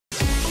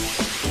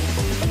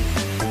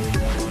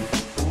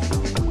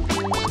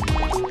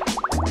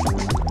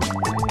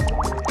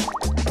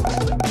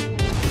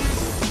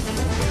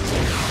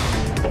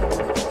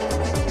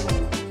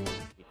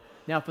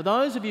Now, for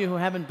those of you who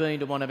haven't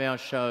been to one of our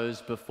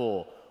shows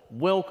before,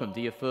 welcome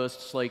to your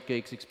first Sleek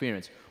Geeks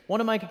experience.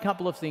 Want to make a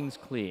couple of things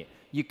clear.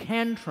 You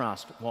can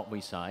trust what we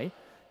say.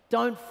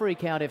 Don't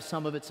freak out if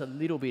some of it's a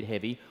little bit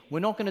heavy. We're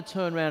not going to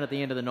turn around at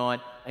the end of the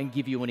night and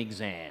give you an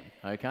exam,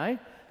 okay?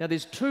 Now,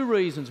 there's two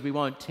reasons we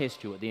won't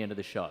test you at the end of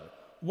the show.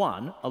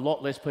 One, a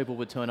lot less people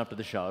would turn up to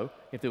the show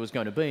if there was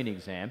going to be an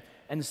exam.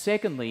 And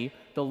secondly,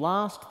 the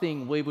last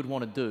thing we would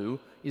want to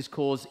do is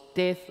cause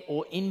death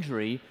or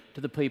injury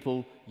to the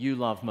people you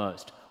love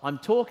most. I'm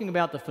talking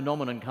about the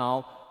phenomenon,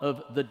 Karl,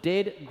 of the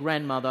dead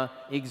grandmother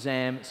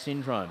exam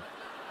syndrome.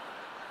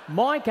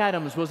 Mike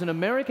Adams was an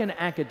American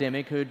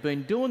academic who'd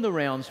been doing the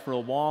rounds for a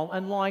while,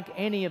 and like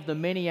any of the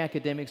many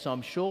academics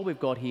I'm sure we've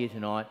got here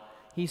tonight,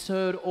 he's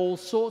heard all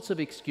sorts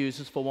of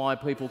excuses for why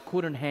people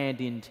couldn't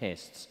hand in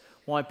tests,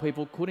 why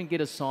people couldn't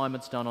get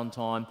assignments done on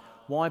time,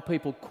 why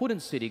people couldn't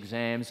sit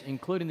exams,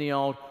 including the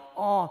old,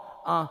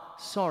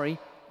 sorry,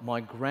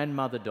 my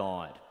grandmother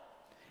died.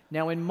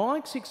 Now, in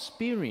Mike's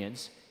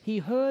experience, he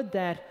heard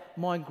that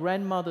my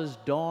grandmother's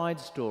died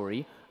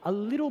story a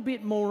little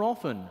bit more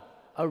often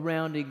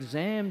around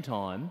exam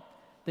time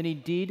than he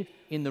did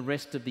in the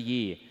rest of the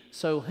year.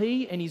 So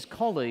he and his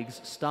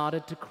colleagues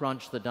started to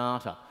crunch the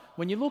data.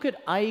 When you look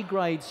at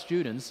A-grade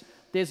students,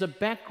 there's a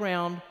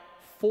background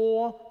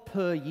 4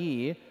 per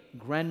year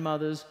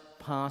grandmothers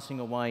passing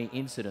away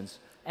incidents.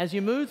 As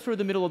you move through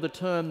the middle of the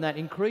term, that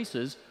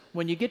increases.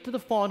 When you get to the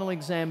final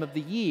exam of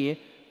the year,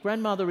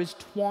 grandmother is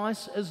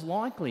twice as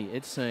likely,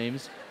 it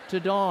seems, to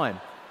die.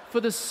 For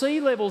the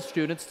C-level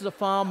students, it's a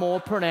far more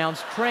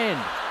pronounced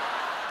trend.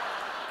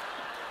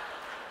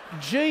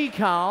 Gee,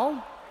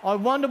 Karl, I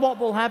wonder what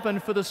will happen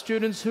for the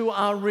students who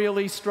are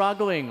really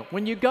struggling.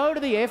 When you go to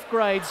the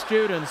F-grade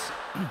students,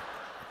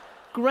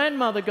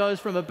 grandmother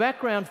goes from a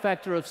background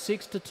factor of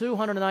 6 to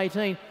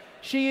 218.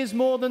 She is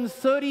more than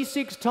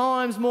 36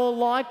 times more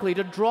likely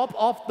to drop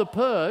off the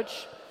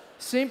perch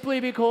simply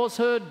because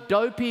her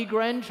dopey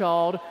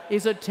grandchild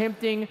is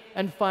attempting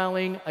and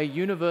failing a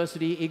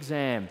university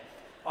exam.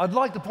 I'd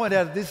like to point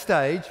out at this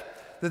stage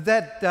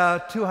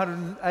that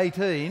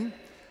 218,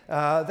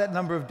 that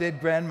number of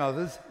dead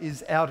grandmothers,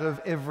 is out of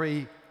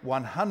every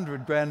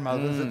 100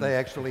 grandmothers that they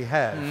actually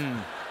have.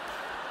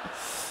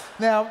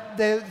 Now,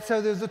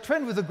 so there's a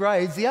trend with the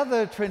grades. The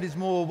other trend is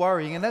more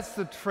worrying, and that's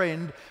the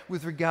trend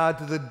with regard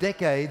to the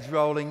decades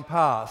rolling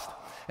past.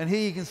 And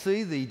here you can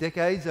see the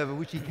decades over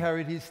which he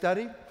carried his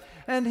study.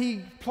 And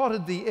he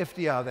plotted the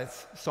FDR,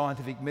 that's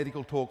scientific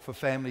medical talk for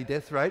family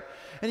death rate.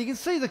 And you can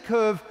see the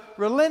curve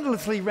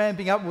relentlessly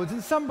ramping upwards.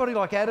 And somebody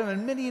like Adam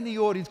and many in the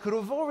audience could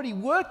have already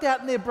worked out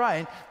in their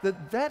brain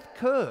that that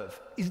curve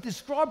is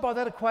described by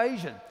that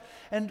equation.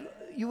 And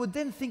you would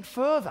then think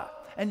further.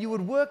 And you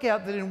would work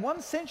out that in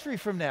 1 century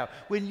from now,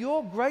 when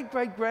your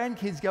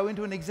great-great-grandkids go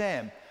into an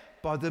exam,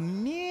 by the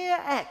mere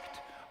act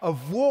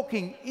of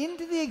walking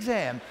into the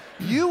exam,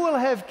 you will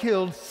have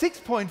killed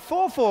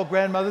 6.44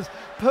 grandmothers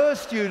per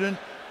student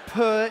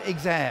per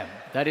exam.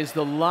 That is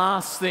the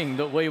last thing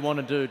that we want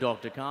to do,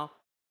 Dr. Karl.